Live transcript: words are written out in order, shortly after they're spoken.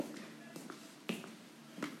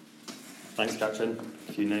Thanks, Katrin.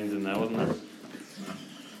 A few names in there, wasn't there?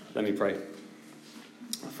 Let me pray.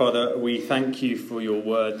 Father, we thank you for your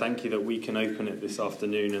word. Thank you that we can open it this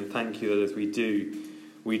afternoon, and thank you that as we do,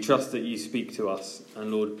 we trust that you speak to us.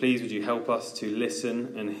 And Lord, please would you help us to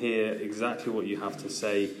listen and hear exactly what you have to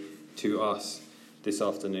say to us this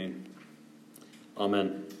afternoon.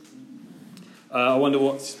 Amen. I wonder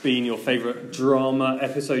what's been your favourite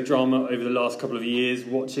episode drama over the last couple of years,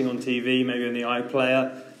 watching on TV, maybe on the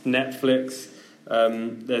iPlayer, Netflix.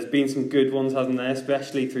 There's been some good ones, hasn't there,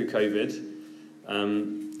 especially through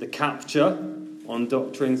COVID. The Capture on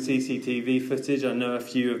Doctrine CCTV footage. I know a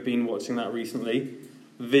few have been watching that recently.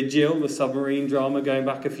 Vigil, the submarine drama going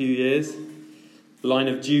back a few years. Line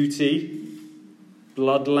of Duty.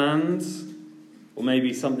 Bloodlands. Or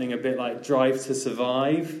maybe something a bit like Drive to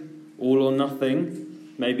Survive. All or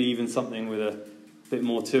Nothing. Maybe even something with a bit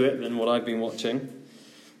more to it than what I've been watching.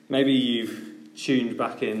 Maybe you've tuned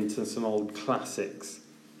back into some old classics.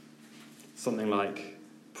 Something like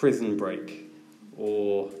Prison Break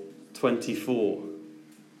or 24.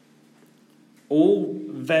 All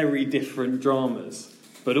very different dramas,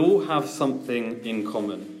 but all have something in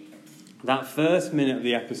common. That first minute of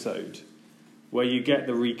the episode, where you get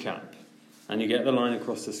the recap, and you get the line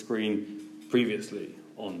across the screen, previously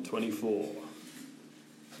on 24.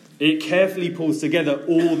 It carefully pulls together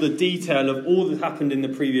all the detail of all that happened in the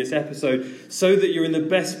previous episode so that you're in the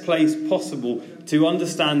best place possible to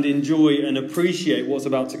understand, enjoy, and appreciate what's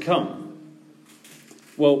about to come.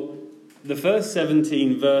 Well, the first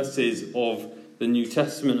 17 verses of the New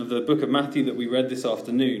Testament of the book of Matthew that we read this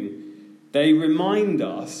afternoon, they remind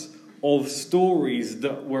us of stories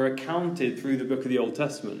that were accounted through the book of the Old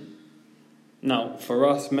Testament. Now, for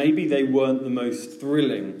us, maybe they weren't the most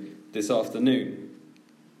thrilling this afternoon.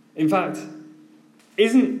 In fact,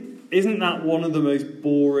 isn't that one of the most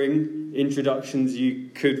boring introductions you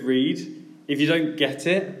could read? If you don't get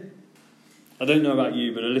it, I don't know about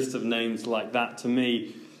you, but a list of names like that, to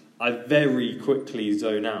me, I very quickly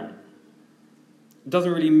zone out. It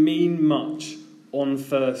doesn't really mean much on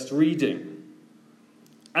first reading.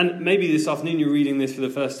 And maybe this afternoon you're reading this for the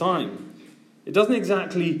first time. It doesn't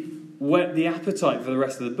exactly whet the appetite for the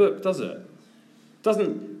rest of the book, does it? It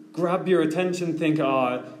doesn't grab your attention, think,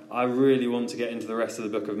 I really want to get into the rest of the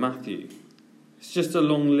book of Matthew. It's just a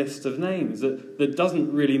long list of names that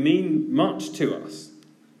doesn't really mean much to us.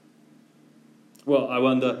 Well, I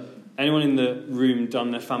wonder, anyone in the room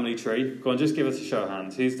done their family tree? Go on, just give us a show of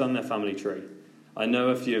hands. Who's done their family tree? I know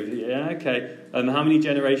a few of you. Yeah, okay. How many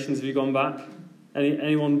generations have you gone back?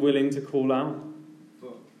 Anyone willing to call out?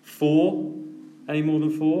 4? Any more than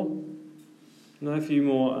 4? No, a few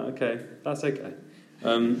more. Okay, that's okay.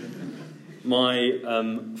 My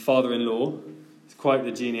father-in-law is quite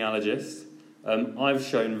the genealogist. I've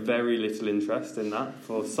shown very little interest in that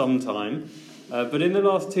for some time. But in the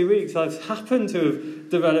last 2 weeks, I've happened to have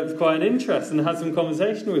developed quite an interest and had some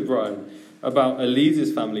conversation with Brian about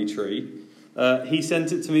Elise's family tree. He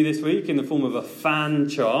sent it to me this week in the form of a fan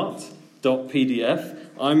chart.pdf.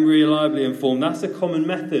 I'm reliably informed that's a common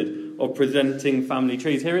method of presenting family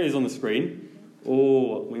trees. Here it is on the screen.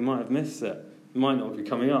 Oh, we might have missed it. It might not be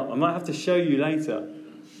coming up. I might have to show you later.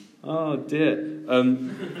 Oh, dear.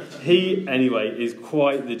 He, anyway, is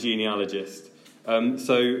quite the genealogist.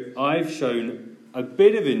 So I've shown a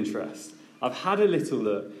bit of interest. I've had a little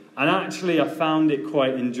look. And actually, I found it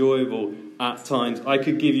quite enjoyable at times. I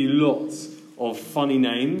could give you lots of funny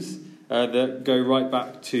names that go right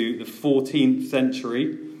back to the 14th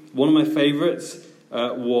century. One of my favourites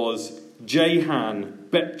was Jehan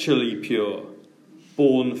Betchelipure,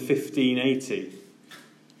 born 1580.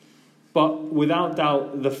 But without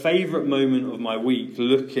doubt, the favourite moment of my week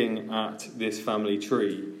looking at this family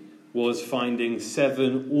tree was finding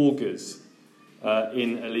 7 augurs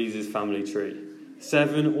in Elise's family tree.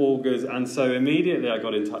 7 augurs, and so immediately I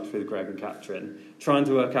got in touch with Greg and Katrin, trying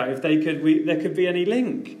to work out if there could be any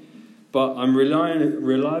link. But I'm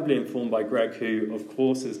reliably informed by Greg, who of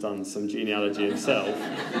course has done some genealogy himself,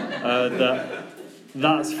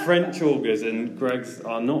 that's French augurs, and Greg's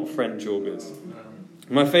are not French augurs.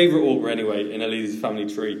 My favourite augur, anyway, in Elise's family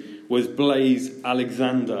tree was Blaise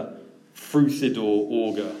Alexander Frusidor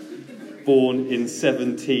Augur, born in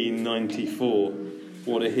 1794.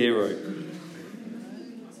 What a hero.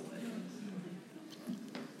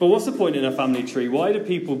 But what's the point in a family tree? Why do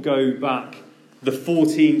people go back the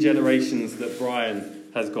 14 generations that Brian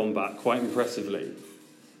has gone back quite impressively?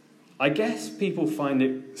 I guess people find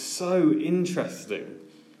it so interesting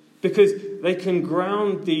because they can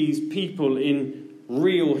ground these people in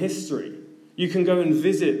real history. You can go and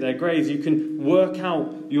visit their graves. You can work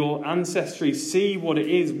out your ancestry, see what it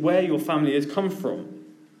is, where your family has come from.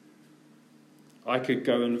 I could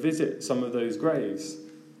go and visit some of those graves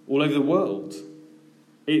all over the world.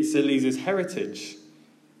 It's Elise's heritage.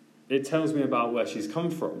 It tells me about where she's come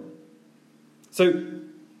from. So,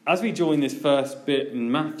 as we join this first bit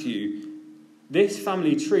in Matthew, this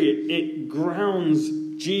family tree, it grounds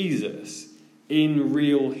Jesus in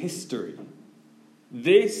real history.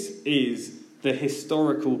 This is the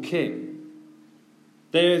historical king.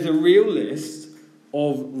 There is a real list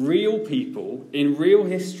of real people in real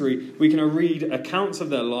history. We can read accounts of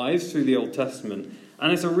their lives through the Old Testament,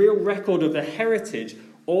 and it's a real record of the heritage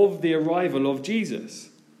of the arrival of Jesus.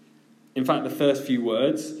 In fact, the first few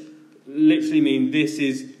words literally mean this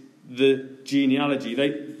is the genealogy.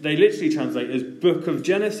 They literally translate as Book of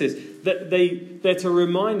Genesis. They're to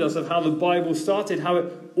remind us of how the Bible started, how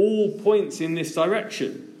it all points in this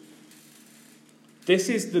direction. This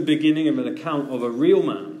is the beginning of an account of a real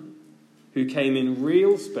man who came in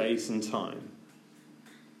real space and time.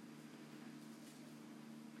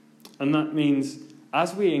 And that means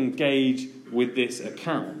as we engage with this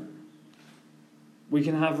account, we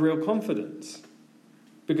can have real confidence.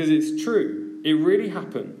 Because it's true. It really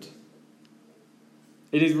happened.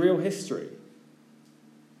 It is real history.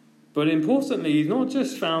 But importantly, he's not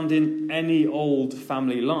just found in any old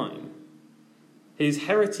family line. His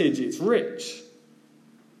heritage, it's rich.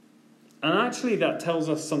 And actually that tells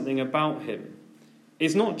us something about him.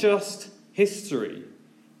 It's not just history.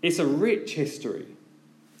 It's a rich history.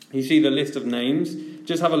 You see the list of names?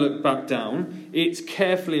 Just have a look back down. It's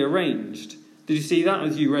carefully arranged. Did you see that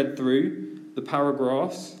as you read through the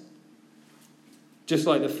paragraphs? Just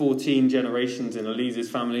like the 14 generations in Elise's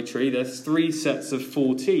family tree, there's 3 sets of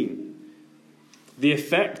 14. The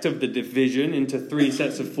effect of the division into 3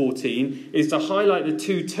 sets of 14 is to highlight the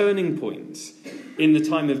 2 turning points in the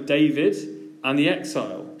time of David and the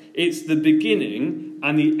exile. It's the beginning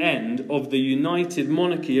and the end of the united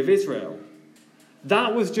monarchy of Israel.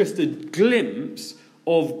 That was just a glimpse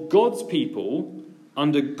of God's people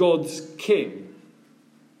under God's king.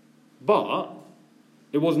 But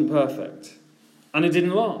it wasn't perfect. And it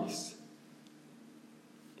didn't last.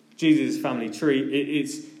 Jesus' family tree,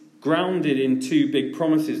 it's grounded in 2 big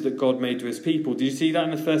promises that God made to his people. Do you see that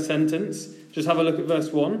in the first sentence? Just have a look at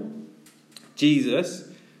verse 1. Jesus,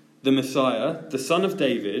 the Messiah, the son of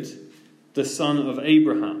David, the son of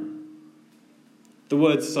Abraham. The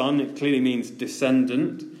word son, it clearly means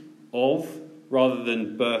descendant of, rather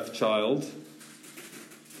than birth child.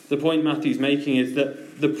 The point Matthew's making is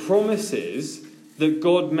that the promises that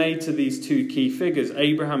God made to these 2 key figures,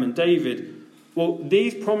 Abraham and David, well,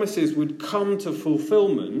 these promises would come to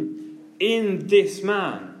fulfillment in this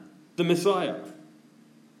man, the Messiah.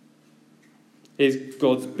 Here's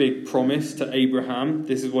God's big promise to Abraham.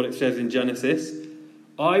 This is what it says in Genesis.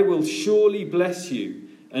 I will surely bless you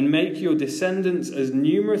and make your descendants as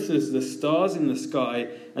numerous as the stars in the sky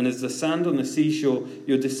and as the sand on the seashore.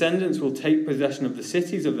 Your descendants will take possession of the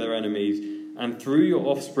cities of their enemies, and through your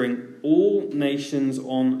offspring, all nations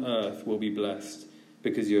on earth will be blessed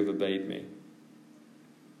because you have obeyed me.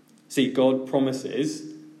 See, God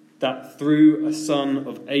promises that through a son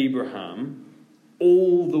of Abraham,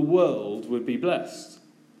 all the world would be blessed.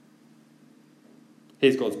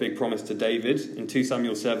 Here's God's big promise to David in 2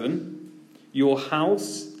 Samuel 7. Your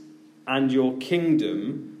house and your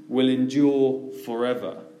kingdom will endure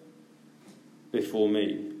forever before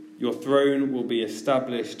me. Your throne will be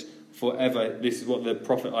established forever. This is what the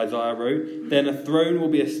prophet Isaiah wrote. Then a throne will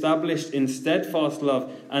be established in steadfast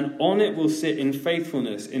love, and on it will sit in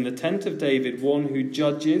faithfulness in the tent of David one who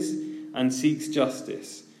judges and seeks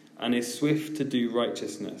justice and is swift to do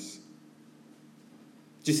righteousness.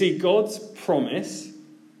 Do you see, God's promise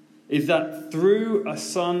is that through a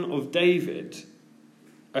son of David,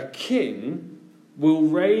 a king will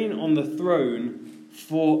reign on the throne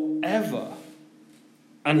forever.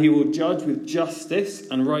 And he will judge with justice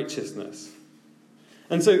and righteousness.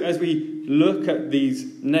 And so as we look at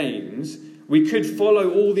these names, we could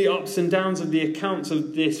follow all the ups and downs of the accounts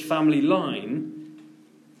of this family line.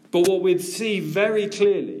 But what we'd see very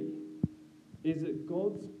clearly is that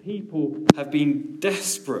God's people have been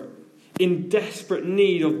desperate, in desperate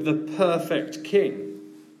need of the perfect king.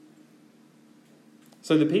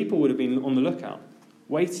 So the people would have been on the lookout,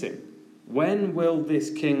 waiting. When will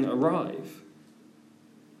this king arrive?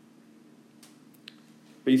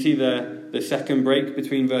 But you see the second break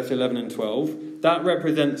between verse 11 and 12. That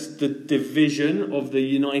represents the division of the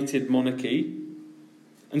united monarchy.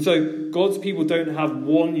 And so God's people don't have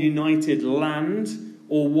one united land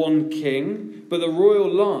or one king. But the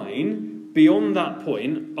royal line, beyond that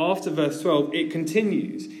point, after verse 12, it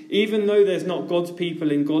continues. Even though there's not God's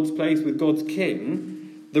people in God's place with God's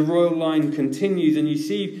king, the royal line continues, and you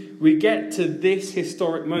see we get to this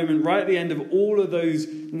historic moment right at the end of all of those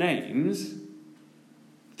names.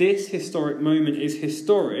 This historic moment is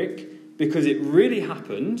historic because it really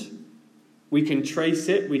happened. We can trace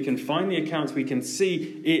it, we can find the accounts, we can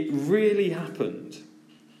see it really happened.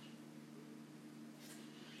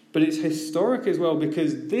 But it's historic as well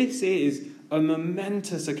because this is a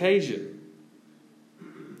momentous occasion.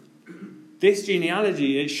 This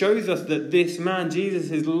genealogy, it shows us that this man, Jesus,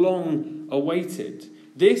 is long awaited.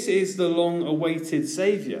 This is the long awaited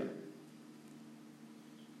Saviour.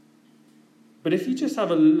 But if you just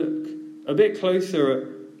have a look a bit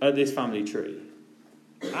closer at this family tree,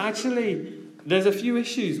 actually, there's a few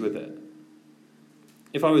issues with it.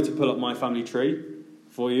 If I were to pull up my family tree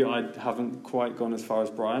for you, I haven't quite gone as far as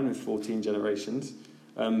Brian with 14 generations.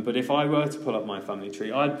 But if I were to pull up my family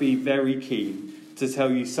tree, I'd be very keen to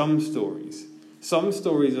tell you some stories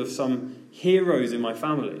of some heroes in my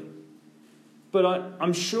family. But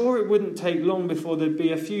I'm sure it wouldn't take long before there'd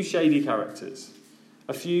be a few shady characters,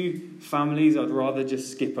 a few families I'd rather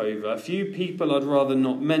just skip over, a few people I'd rather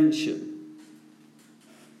not mention.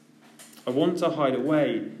 I want to hide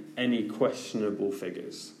away any questionable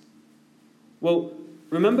figures. Well,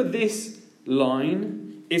 remember this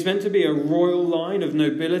line is meant to be a royal line of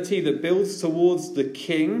nobility that builds towards the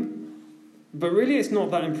king. But really it's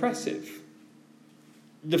not that impressive.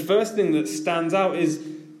 The first thing that stands out is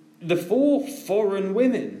the 4 foreign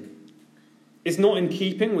women. It's not in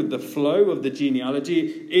keeping with the flow of the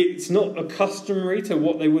genealogy. It's not customary to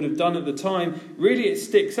what they would have done at the time. Really it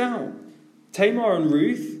sticks out. Tamar and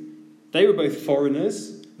Ruth, they were both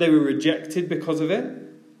foreigners. They were rejected because of it.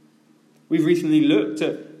 We've recently looked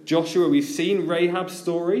at Joshua. We've seen Rahab's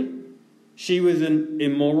story. She was an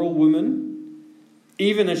immoral woman.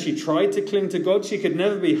 Even as she tried to cling to God, she could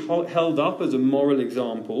never be held up as a moral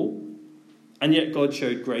example. And yet God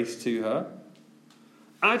showed grace to her.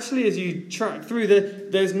 Actually, as you track through,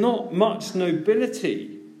 there's not much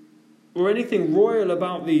nobility or anything royal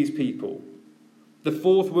about these people. The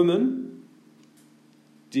 4th woman,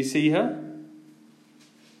 do you see her?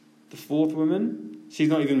 The 4th woman, she's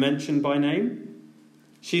not even mentioned by name.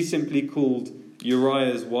 She's simply called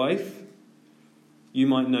Uriah's wife. You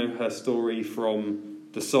might know her story from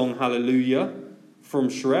the song Hallelujah from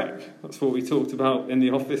Shrek. That's what we talked about in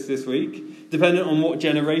the office this week. Depending on what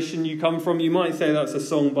generation you come from, you might say that's a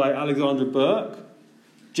song by Alexandra Burke,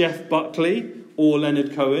 Jeff Buckley, or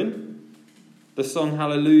Leonard Cohen. The song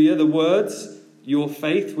Hallelujah, the words, "Your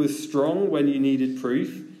faith was strong when you needed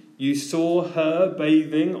proof. You saw her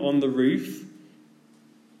bathing on the roof.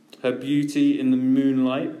 Her beauty in the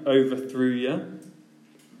moonlight overthrew you."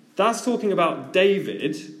 That's talking about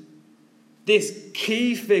David, this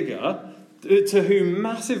key figure to whom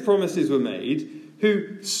massive promises were made,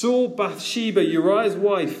 who saw Bathsheba, Uriah's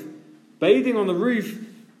wife, bathing on the roof,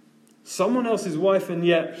 someone else's wife, and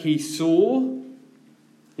yet he saw,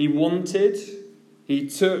 he wanted, he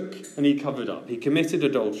took, and he covered up. He committed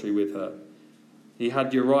adultery with her. He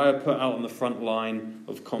had Uriah put out on the front line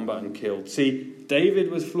of combat and killed. See, David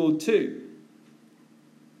was flawed too.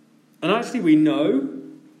 And actually we know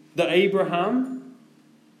that Abraham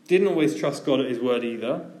didn't always trust God at his word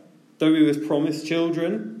either. Though he was promised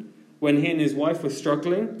children, when he and his wife were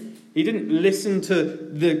struggling, he didn't listen to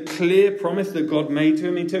the clear promise that God made to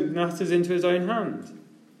him. He took matters into his own hand.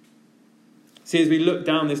 See, as we look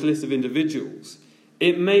down this list of individuals,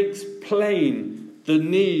 it makes plain the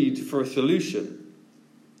need for a solution.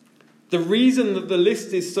 The reason that the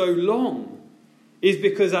list is so long is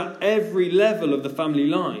because at every level of the family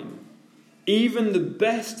line, even the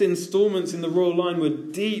best installments in the royal line were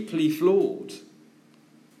deeply flawed.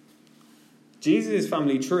 Jesus'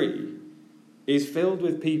 family tree is filled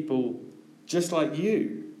with people just like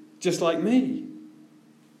you, just like me.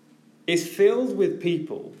 It's filled with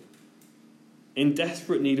people in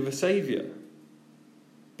desperate need of a saviour,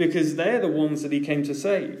 because they're the ones that he came to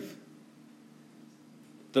save.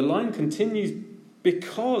 The line continues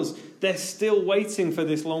because they're still waiting for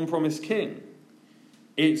this long-promised king.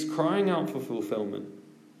 It's crying out for fulfillment.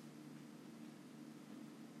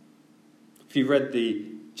 If you've read the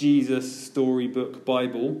Jesus Storybook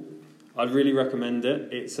Bible, I'd really recommend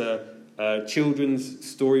it. It's a children's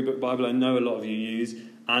storybook Bible I know a lot of you use.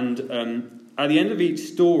 And at the end of each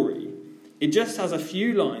story, it just has a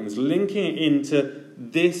few lines linking it into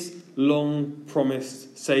this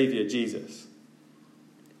long-promised Saviour, Jesus.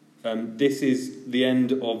 This is the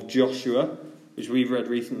end of Joshua, which we've read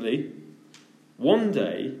recently. One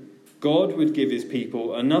day, God would give his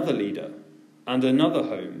people another leader and another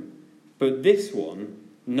home, but this one,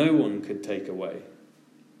 no one could take away.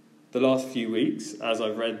 The last few weeks, as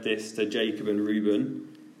I've read this to Jacob and Reuben,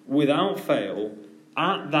 without fail,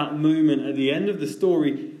 at that moment, at the end of the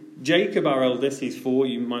story, Jacob, our eldest, he's 4,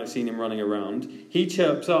 you might have seen him running around, he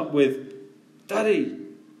chirps up with, "Daddy,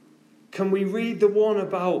 can we read the one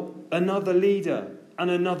about another leader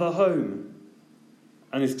and another home?"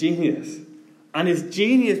 And it's genius. And it's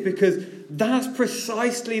genius because that's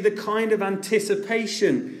precisely the kind of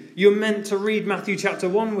anticipation you're meant to read Matthew chapter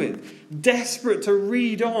 1 with. Desperate to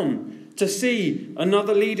read on, to see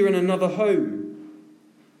another leader in another home.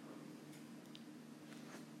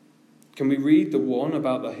 Can we read the one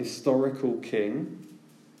about the historical king,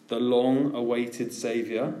 the long-awaited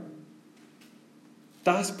saviour?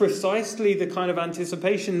 That's precisely the kind of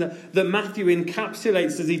anticipation that Matthew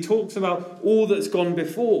encapsulates as he talks about all that's gone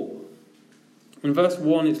before. In verse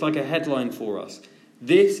 1, it's like a headline for us.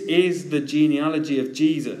 This is the genealogy of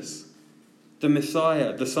Jesus, the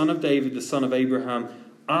Messiah, the son of David, the son of Abraham.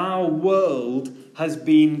 Our world has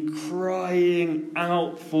been crying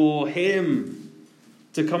out for him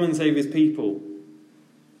to come and save his people.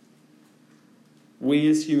 We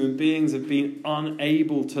as human beings have been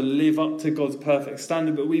unable to live up to God's perfect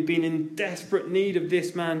standard, but we've been in desperate need of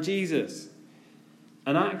this man, Jesus.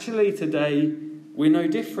 And actually today, we're no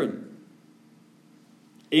different.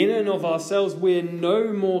 In and of ourselves, we're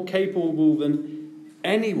no more capable than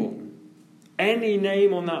anyone, any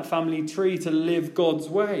name on that family tree, to live God's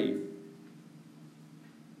way.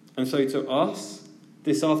 And so to us,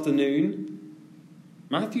 this afternoon,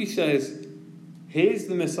 Matthew says, here's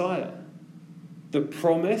the Messiah, the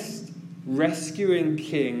promised rescuing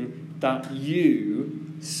king that you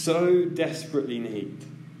so desperately need.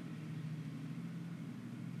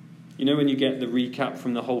 You know, when you get the recap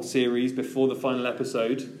from the whole series before the final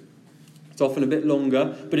episode, it's often a bit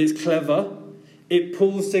longer, but it's clever. It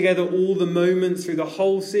pulls together all the moments through the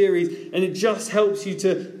whole series, and it just helps you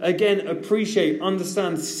to, again, appreciate,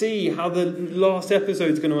 understand, see how the last episode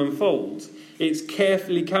is going to unfold. It's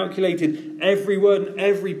carefully calculated. Every word and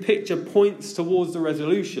every picture points towards the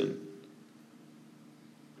resolution.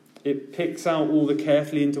 It picks out all the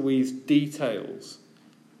carefully interweaved details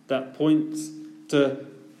that points to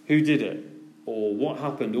who did it or what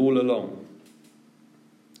happened all along.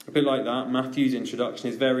 A bit like that, Matthew's introduction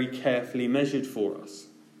is very carefully measured for us.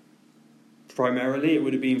 Primarily, it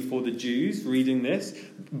would have been for the Jews reading this,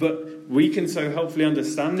 but we can so helpfully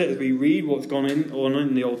understand it as we read what's gone on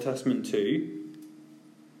in the Old Testament too.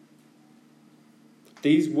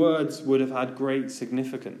 These words would have had great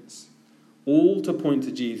significance, all to point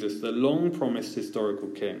to Jesus, the long-promised historical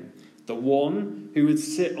king, the one who would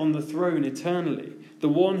sit on the throne eternally, the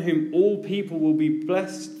one whom all people will be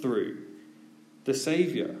blessed through, the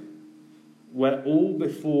Saviour, where all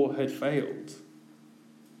before had failed.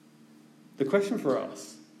 The question for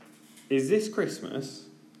us is, this Christmas,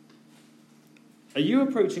 are you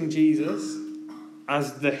approaching Jesus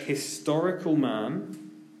as the historical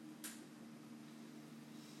man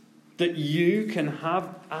that you can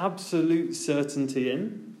have absolute certainty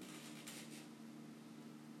in?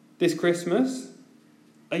 This Christmas,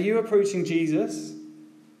 are you approaching Jesus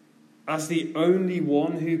as the only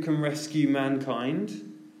one who can rescue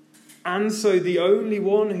mankind, and so the only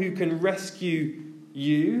one who can rescue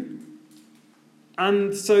you,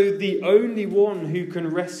 and so the only one who can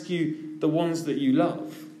rescue the ones that you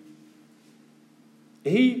love?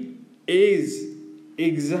 He is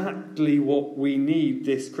exactly what we need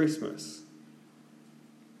this Christmas.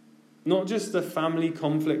 Not just a family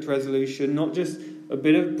conflict resolution, not just a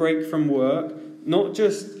bit of break from work, not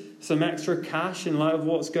just some extra cash in light of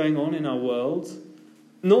what's going on in our world,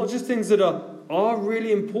 not just things that are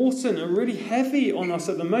really important and really heavy on us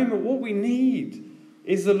at the moment. What we need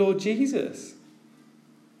is the Lord Jesus.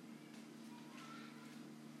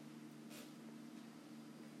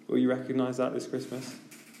 Will you recognise that this Christmas?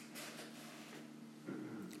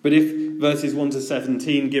 But if verses 1 to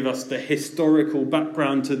 17 give us the historical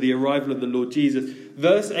background to the arrival of the Lord Jesus,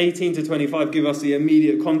 verse 18 to 25 give us the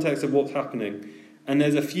immediate context of what's happening. And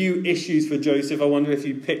there's a few issues for Joseph. I wonder if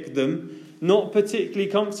you picked them. Not particularly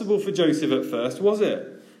comfortable for Joseph at first, was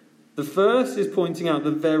it? The first is pointing out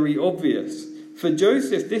the very obvious. For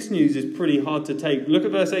Joseph, this news is pretty hard to take. Look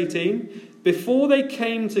at verse 18. Before they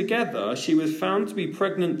came together, she was found to be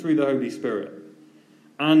pregnant through the Holy Spirit.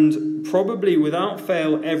 And probably without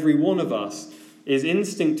fail, every one of us, his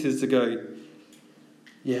instinct is to go,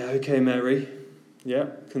 yeah, okay, Mary. Yeah,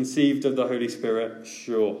 conceived of the Holy Spirit,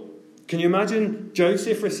 sure. Can you imagine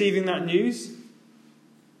Joseph receiving that news?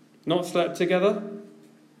 Not slept together?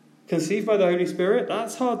 Conceived by the Holy Spirit?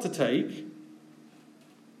 That's hard to take.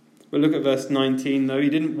 But look at verse 19, though. He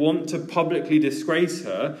didn't want to publicly disgrace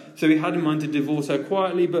her, so he had in mind to divorce her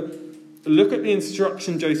quietly. But look at the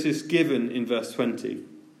instruction Joseph's given in verse 20.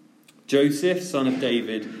 Joseph, son of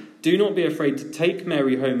David, do not be afraid to take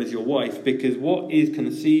Mary home as your wife, because what is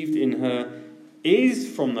conceived in her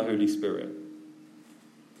is from the Holy Spirit.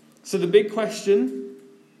 So the big question,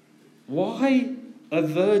 why a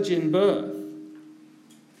virgin birth?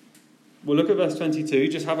 Well, look at verse 22.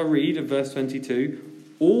 Just have a read of verse 22.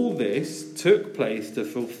 All this took place to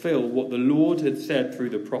fulfill what the Lord had said through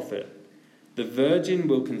the prophet. The virgin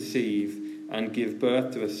will conceive and give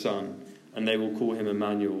birth to a son, and they will call him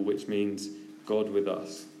Emmanuel, which means God with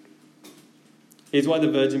us. Here's why the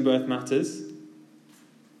virgin birth matters.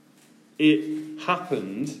 It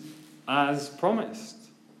happened as promised.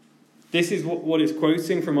 This is what it's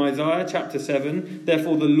quoting from Isaiah chapter 7.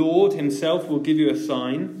 Therefore the Lord himself will give you a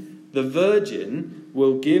sign. The virgin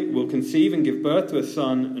will conceive and give birth to a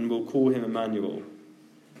son, and will call him Emmanuel.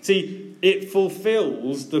 See, it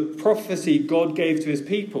fulfills the prophecy God gave to his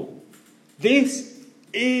people. This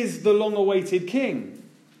is the long-awaited king.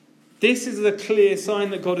 This is the clear sign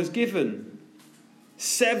that God has given.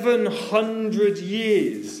 700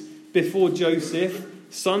 years before Joseph,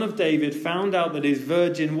 son of David, found out that his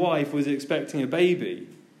virgin wife was expecting a baby,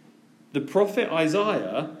 the prophet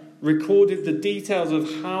Isaiah recorded the details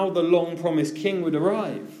of how the long-promised king would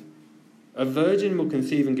arrive. A virgin will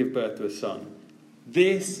conceive and give birth to a son.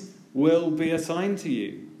 This will be a sign to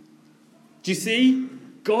you. Do you see?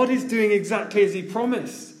 God is doing exactly as he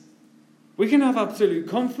promised. We can have absolute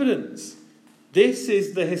confidence. This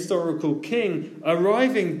is the historical king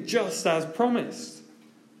arriving just as promised.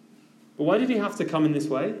 But why did he have to come in this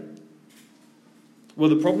way?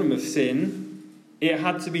 Well, the problem of sin, it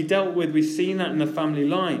had to be dealt with. We've seen that in the family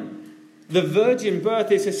line. The virgin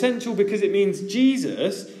birth is essential because it means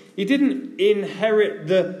Jesus, he didn't inherit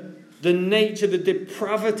the nature, the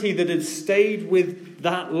depravity that had stayed with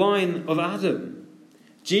that line of Adam.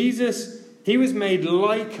 Jesus, he was made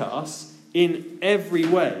like us in every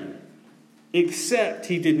way, except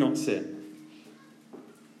he did not sin.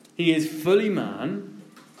 He is fully man,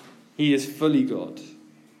 he is fully God.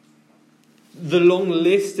 The long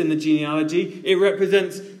list in the genealogy, it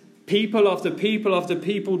represents people after people after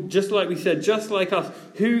people, just like we said, just like us,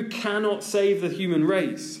 who cannot save the human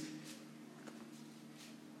race.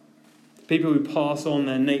 People who pass on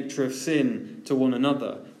their nature of sin to one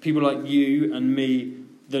another. People like you and me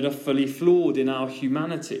that are fully flawed in our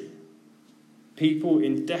humanity. People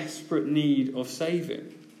in desperate need of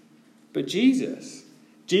saving. But Jesus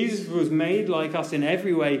was made like us in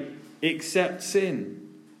every way except sin.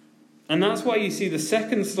 And that's why you see the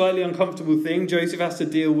second slightly uncomfortable thing Joseph has to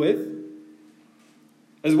deal with.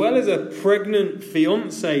 As well as a pregnant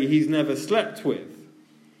fiancée he's never slept with.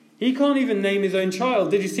 He can't even name his own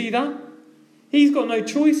child. Did you see that? He's got no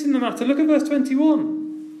choice in the matter. Look at verse 21.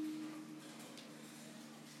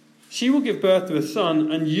 She will give birth to a son,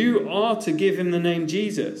 and you are to give him the name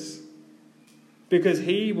Jesus, because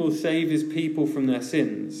he will save his people from their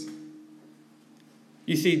sins.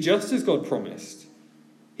 You see, just as God promised,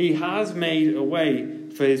 he has made a way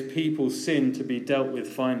for his people's sin to be dealt with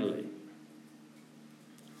finally.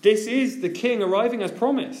 This is the king arriving as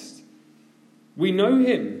promised. We know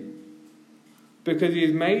him because he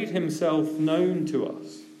has made himself known to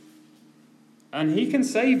us. And he can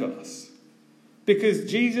save us because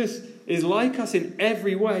Jesus is like us in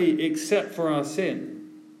every way except for our sin.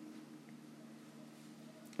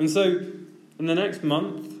 And so, in the next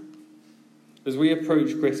month, as we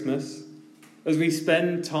approach Christmas, as we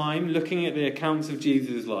spend time looking at the accounts of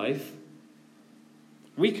Jesus' life,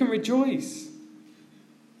 we can rejoice.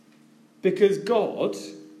 Because God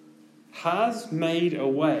has made a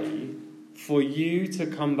way for you to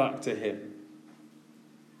come back to him.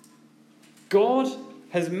 God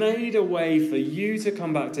has made a way for you to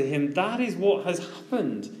come back to him. That is what has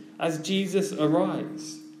happened as Jesus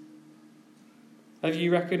arrives. Have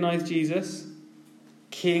you recognized Jesus?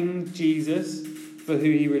 King Jesus, for who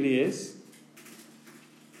he really is?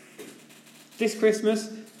 This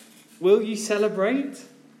Christmas, will you celebrate?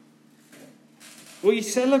 Will you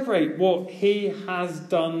celebrate what he has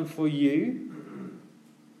done for you?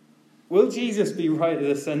 Will Jesus be right at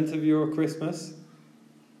the centre of your Christmas?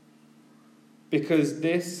 Because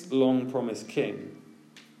this long-promised king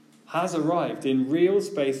has arrived in real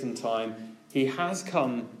space and time. He has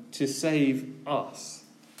come to save us.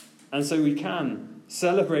 And so we can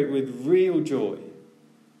celebrate with real joy.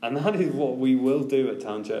 And that is what we will do at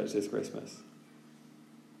Town Church this Christmas.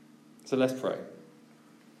 So let's pray.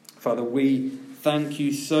 Father, we thank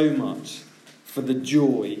you so much for the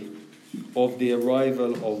joy of the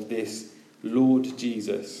arrival of this Lord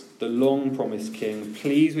Jesus, the long-promised King.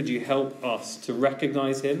 Please would you help us to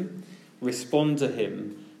recognise him, respond to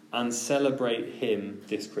him, and celebrate him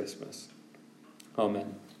this Christmas.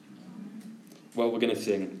 Amen. Well, we're going to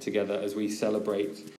sing together as we celebrate